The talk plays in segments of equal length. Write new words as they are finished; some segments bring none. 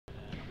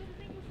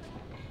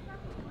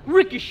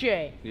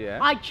Ricochet. Yeah?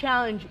 I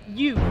challenge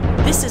you.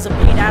 This is a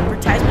paid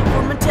advertisement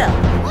for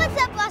Mattel.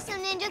 What's up, awesome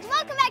ninjas?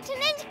 Welcome back to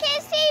Ninja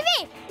Kidz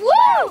TV.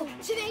 Woo!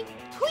 Today,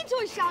 Twin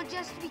Toys challenge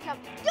us to become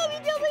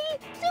WWE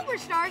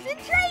superstars in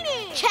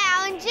training.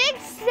 Challenge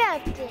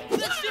accepted.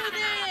 Let's do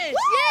this!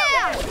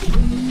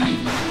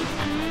 Yeah!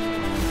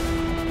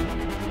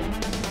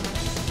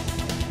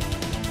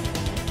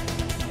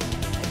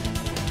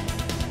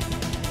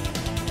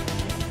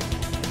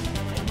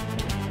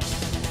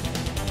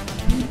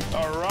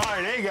 All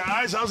right, hey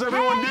guys, how's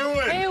everyone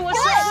doing? Hey, what's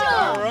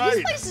up? All right.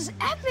 This place is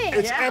epic.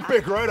 It's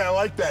epic, right? I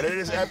like that. It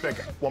is epic.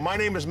 Well, my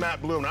name is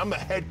Matt Bloom. I'm the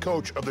head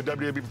coach of the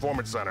WWE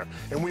Performance Center,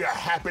 and we are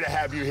happy to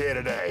have you here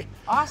today.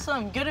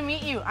 Awesome. Good to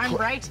meet you. I'm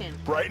Brighton.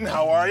 Brighton,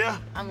 how are you?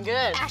 I'm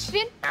good.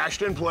 Ashton.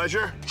 Ashton,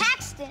 pleasure.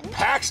 Paxton.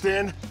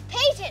 Paxton.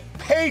 Peyton.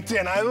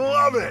 Peyton, I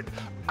love it.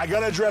 I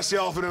gotta address the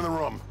elephant in the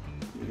room.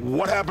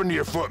 What happened to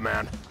your foot,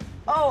 man?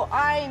 Oh,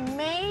 I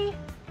may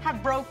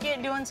have broke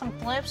it doing some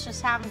flips,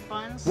 just having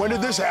fun. When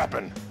did so- this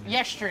happen?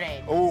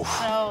 Yesterday. Oof.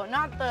 So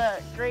not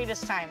the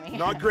greatest timing.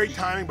 Not great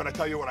timing, but I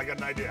tell you what, I got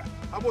an idea.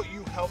 How about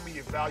you help me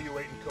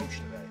evaluate and coach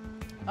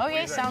today?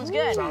 Okay, sounds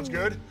good. Sounds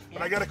good?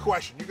 But I got a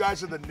question. You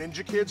guys are the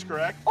Ninja Kids,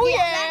 correct? Oh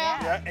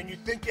yeah. Yeah, and you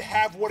think you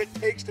have what it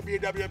takes to be a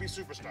WWE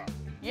superstar?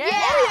 Yeah.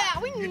 Yeah,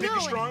 we You know think you're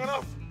it. strong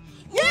enough?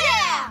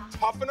 Yeah.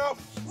 Tough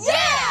enough?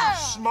 Yeah.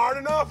 Smart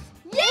enough?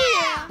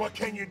 Yeah. But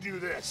can you do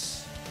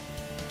this?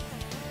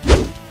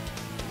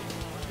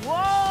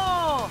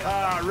 Whoa.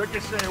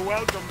 Ricochet,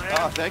 welcome, man.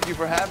 Oh, thank you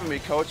for having me,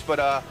 Coach. But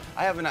I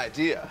have an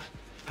idea.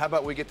 How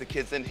about we get the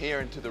kids in here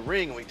into the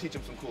ring and we teach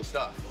them some cool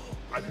stuff?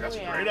 I think that's a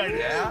yeah. great idea.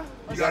 Yeah?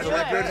 You guys do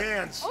are in it. good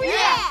hands. Oh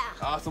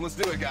yeah. Awesome, let's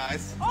do it,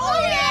 guys. Oh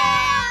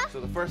yeah.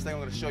 So the first thing I'm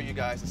gonna show you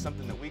guys is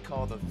something that we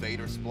call the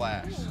Vader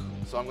Splash.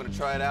 So I'm gonna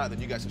try it out, and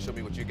then you guys can show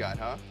me what you got,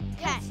 huh?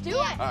 Let's do it.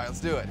 All right, let's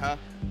do it, huh?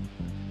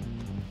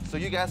 So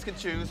you guys can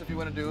choose if you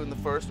want to do it in the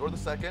first or the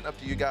second, up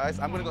to you guys.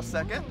 I'm gonna go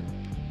second.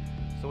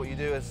 So what you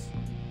do is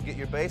get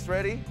your base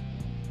ready,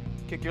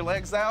 kick your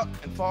legs out,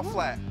 and fall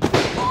flat.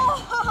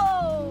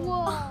 Oh.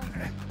 Whoa.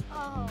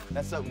 Oh.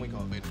 That's something we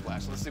call a Vader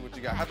Splash. So let's see what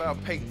you got. How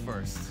about Peyton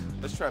first?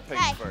 Let's try Peyton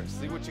Hey. first.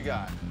 See what you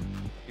got.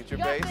 Get your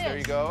You got base, there this.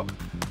 you go.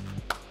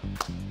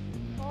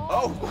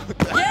 Oh!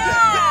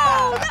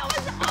 Oh, that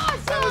was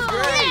awesome. That was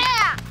great.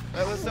 Yeah.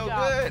 That was so Good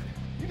job. good.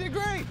 You did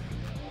great.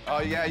 Oh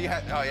yeah, you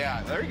had. Oh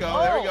yeah, there you go.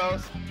 There he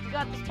goes. You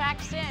got this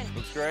packed in.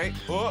 Looks great.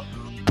 Oh,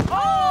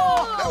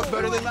 Oh. that was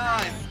better than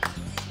mine.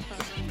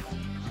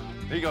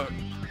 There you go.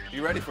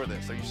 You ready for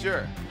this? Are you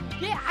sure?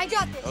 Yeah, I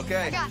got this.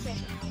 Okay. I got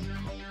this.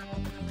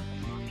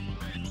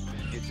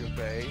 Get your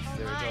base.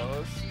 There it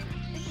goes.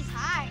 This is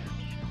high.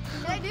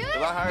 Did I do it? A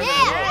lot higher yeah. than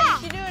it Yeah,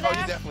 was. you should do it, Oh, you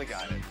Ash. definitely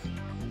got it.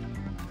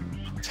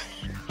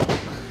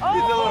 Oh.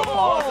 Did the little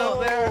pause up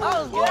there. That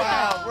was good.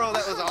 Wow, bro,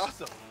 that was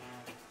awesome.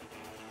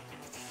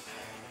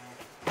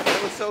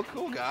 That was so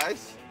cool,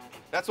 guys.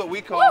 That's what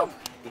we call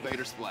the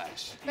Vader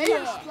Splash.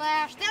 Vader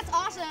Splash. That's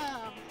awesome.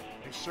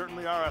 You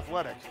certainly are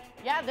athletic.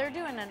 Yeah, they're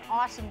doing an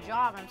awesome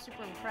job. I'm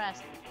super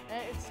impressed.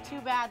 It's too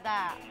bad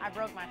that I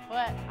broke my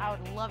foot. I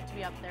would love to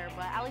be up there,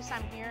 but at least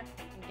I'm here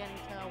and getting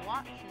to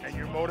watch. And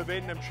you're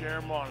motivating them,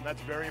 cheering them on, and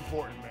that's very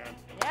important, man.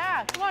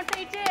 Yeah, come on,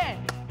 Peyton.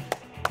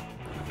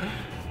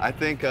 I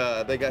think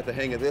they got the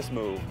hang of this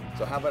move.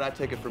 So how about I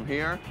take it from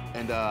here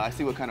and I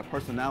see what kind of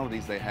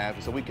personalities they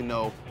have so we can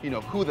know,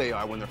 who they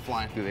are when they're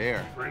flying through the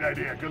air. Great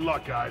idea. Good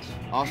luck, guys.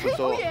 Awesome.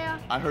 So Oh, yeah.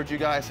 I heard you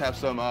guys have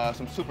some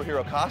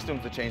superhero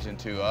costumes to change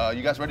into.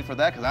 You guys ready for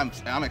that?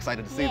 Because I'm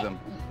excited to see them.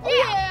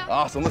 Yeah.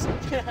 Awesome. Let's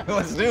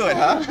do it,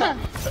 huh?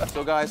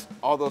 So guys,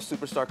 all those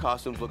superstar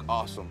costumes look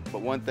awesome.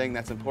 But one thing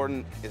that's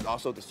important is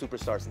also the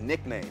superstar's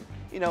nickname.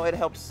 It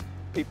helps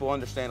people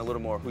understand a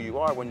little more who you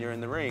are when you're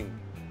in the ring.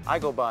 I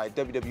go by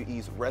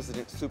WWE's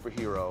resident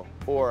superhero,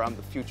 or I'm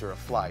the future of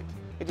flight.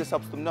 It just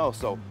helps them know.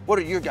 So what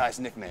are your guys'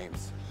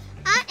 nicknames?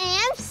 I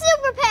am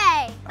Super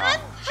Pay. I'm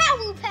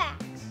Howlu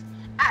Pax.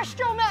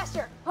 Astro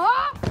Master.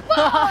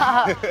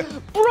 Huh?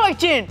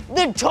 Brighton,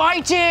 the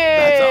Titan.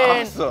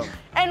 That's awesome.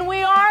 And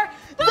we are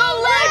the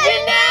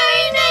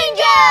Legendary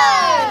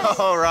Ninjas.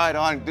 All right,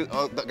 on.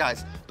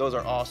 Guys, those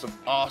are awesome,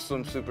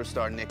 awesome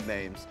superstar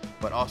nicknames.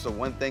 But also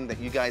one thing that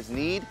you guys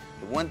need,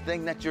 the one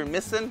thing that you're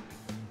missing,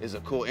 is a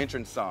cool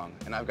entrance song.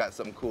 And I've got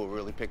something cool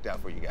really picked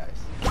out for you guys.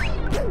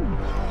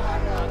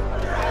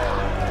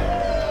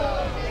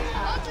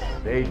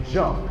 They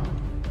jump,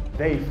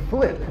 they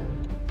flip,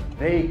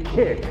 they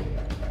kick.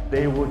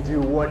 They will do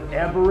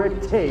whatever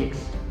it takes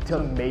to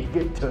make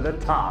it to the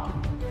top.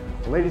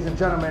 Ladies and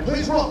gentlemen,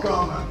 Please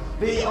welcome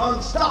the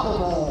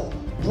unstoppable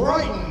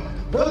Brighton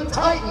the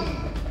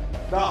Titan,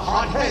 the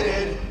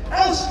hot-headed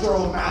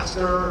Astro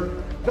Master,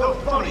 the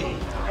funny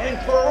and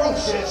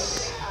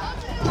ferocious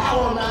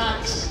Power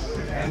Max,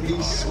 and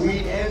the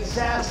sweet and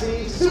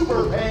sassy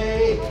Super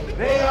Pay.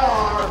 They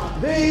are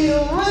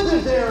the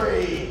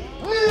legendary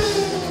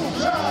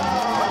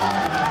Ninjas!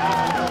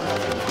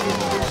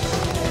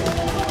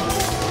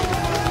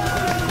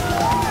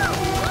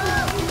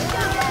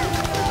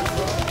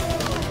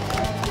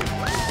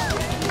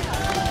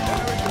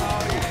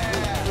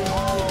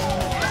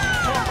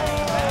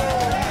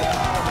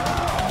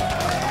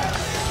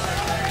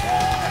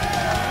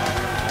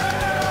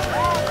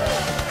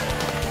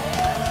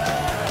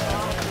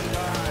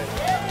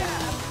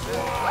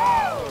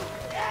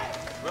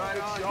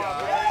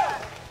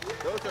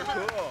 Those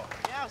are cool.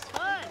 Yeah, it was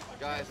fun.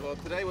 Guys, well,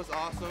 today was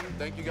awesome.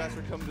 Thank you guys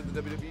for coming to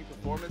the WWE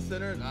Performance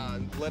Center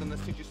and letting us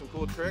teach you some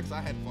cool tricks.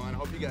 I had fun. I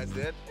hope you guys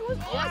did. It was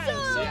awesome. It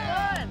was so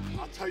fun.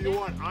 I'll tell you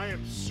what, I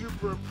am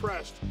super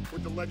impressed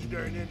with the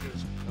legendary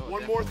ninjas.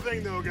 One more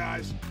thing though,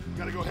 guys. We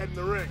gotta go head in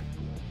the ring.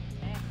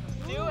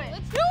 Let's do it.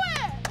 Let's do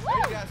it. There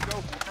you guys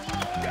go.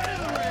 Get in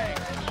the ring.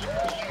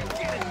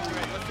 Get in the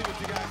ring. Let's see what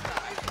you guys got.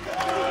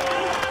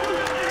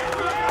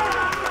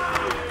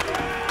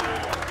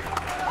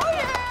 Oh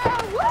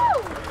yeah!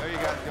 Woo! There you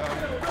guys go.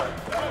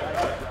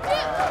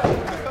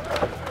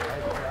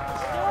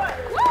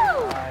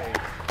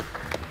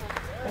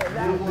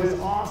 That was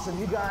awesome.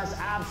 You guys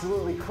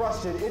absolutely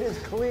crushed it. It is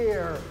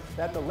clear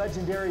that the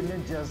legendary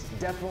ninjas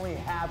definitely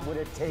have what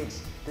it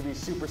takes to be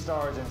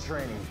superstars in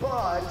training.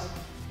 But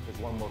there's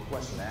one more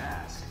question to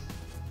ask.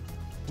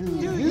 Do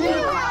you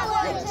have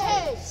what it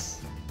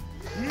takes?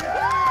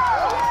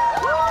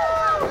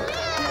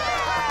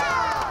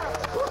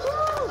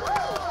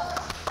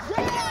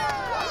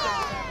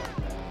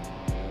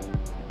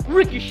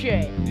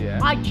 Ricochet, Yeah?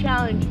 I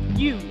challenge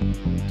you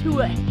to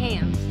a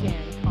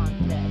handstand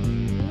contest.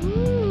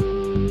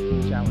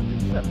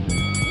 challenge accepted?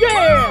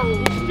 Yeah!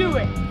 Let's do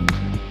it.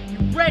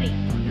 You ready?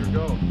 Here we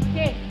go.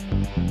 Okay.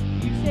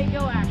 You say go,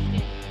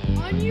 Ashton.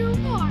 On your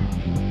mark,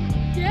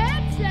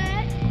 get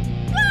set,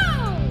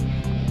 go!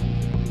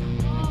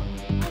 Oh,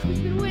 who's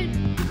gonna win?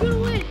 Who's gonna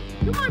win?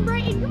 Come on,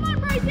 Brighton. Come on,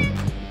 Bryson.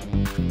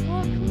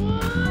 Oh, come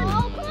on.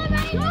 Oh, come on,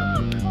 Brighton. Go.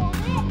 Hold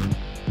it.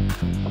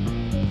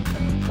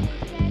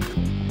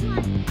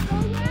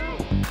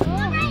 Come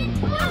on, Brighton.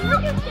 Come on,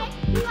 Ricochet.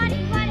 You got it,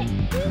 you got it.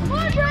 Come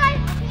on,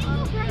 Brighton.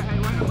 Hey,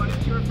 why nobody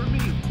cheering for me?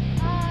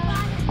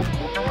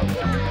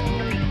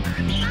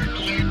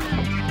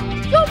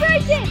 Go,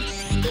 Bryson.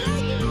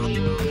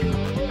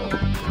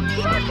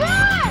 Come on,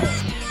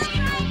 Bryson.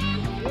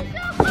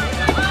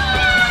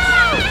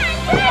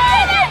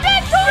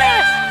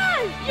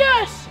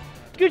 Yes!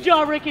 Good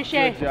job,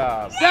 Ricochet. Good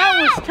job.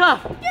 That was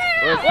tough. It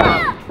was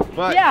fun,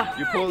 but Yeah.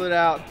 you pulled it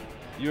out.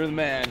 You're the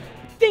man.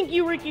 Thank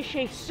you,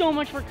 Ricochet, so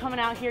much for coming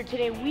out here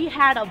today. We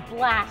had a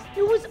blast.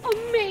 It was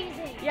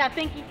amazing. Yeah,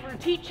 thank you for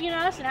teaching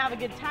us and have a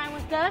good time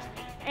with us.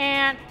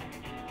 And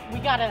we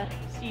gotta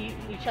see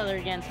each other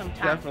again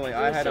sometime. Definitely. It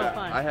I was had so a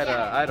fun. I had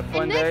a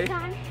fun and day. next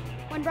time,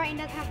 when Brighton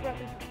doesn't have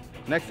broken foot.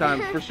 Next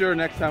time, for sure,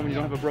 next time when you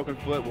don't have a broken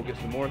foot, we'll get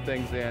some more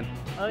things in.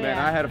 Oh, Man,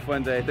 yeah. I had a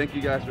fun day. Thank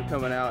you guys for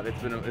coming out.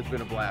 It's been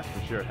a blast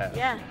for sure. It has.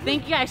 Yeah,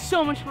 thank you guys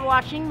so much for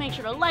watching. Make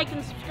sure to like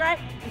and subscribe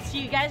and see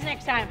you guys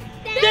next time.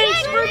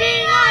 Thanks for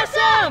being